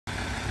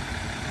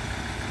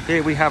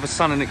Here we have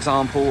an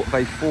example of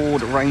a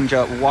Ford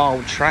Ranger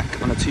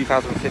WildTrak on a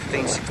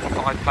 2015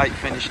 65 plate,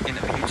 finished in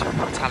a beautiful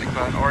metallic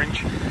burnt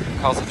orange.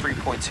 Car's a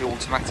 3.2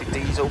 automatic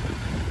diesel,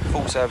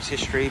 full service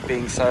history,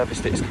 being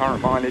serviced at its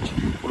current mileage.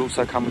 Will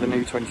also come with a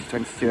new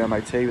 2022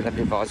 MOT with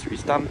any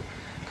advisories done.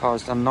 Car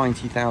has done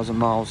 90,000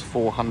 miles,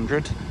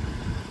 400.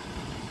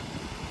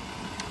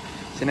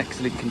 It's in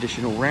excellent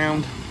condition all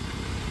round.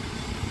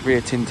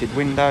 Rear tinted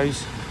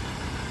windows,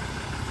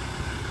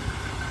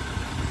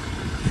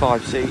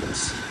 5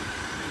 seats,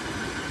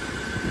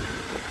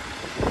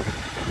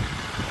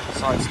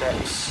 side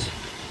steps,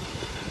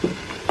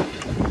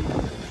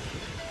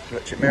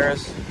 electric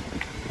mirrors,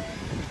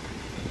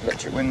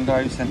 electric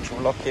windows,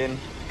 central lock-in,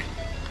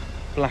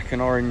 black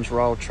and orange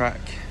WildTrak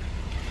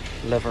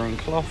leather and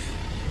cloth,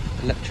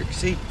 electric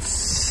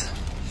seats,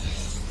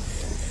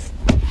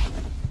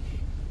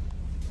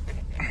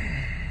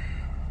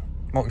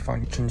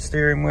 multi-function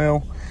steering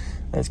wheel.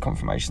 There's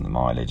confirmation of the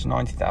mileage,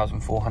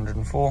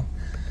 90,404.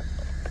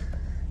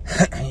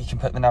 You can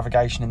put the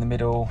navigation in the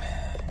middle.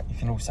 You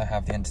can also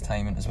have the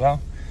entertainment as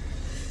well.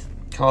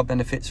 Car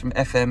benefits from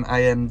FM,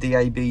 AM,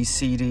 DAB,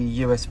 CD,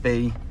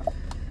 USB,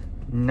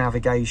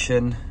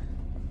 navigation,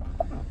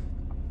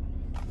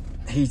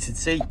 heated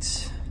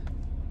seats,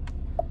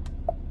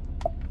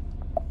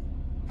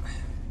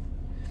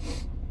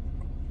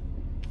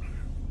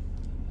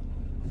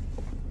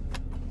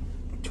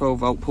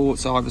 .12-volt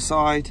ports either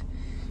side,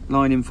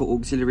 line in for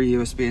auxiliary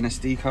USB and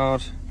SD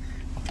card,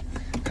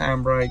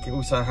 handbrake. It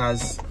also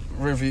has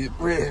rear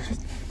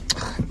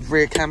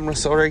camera,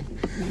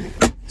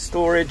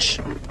 storage,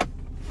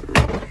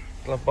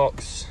 glove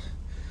box.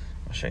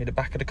 I'll show you the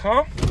back of the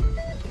car.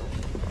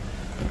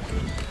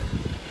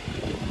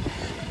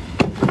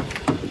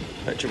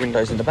 Electric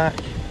windows in the back.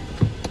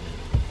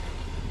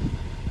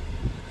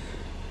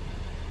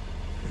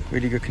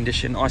 Really good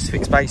condition.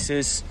 Isofix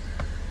bases,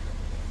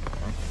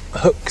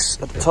 hooks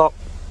at the top,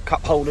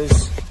 cup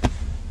holders,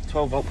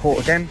 12-volt port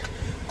again.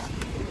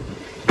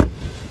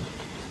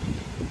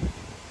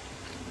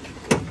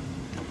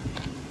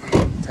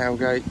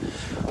 Tailgate.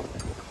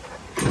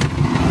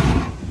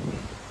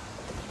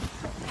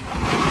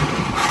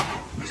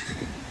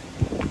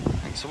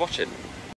 Thanks for watching.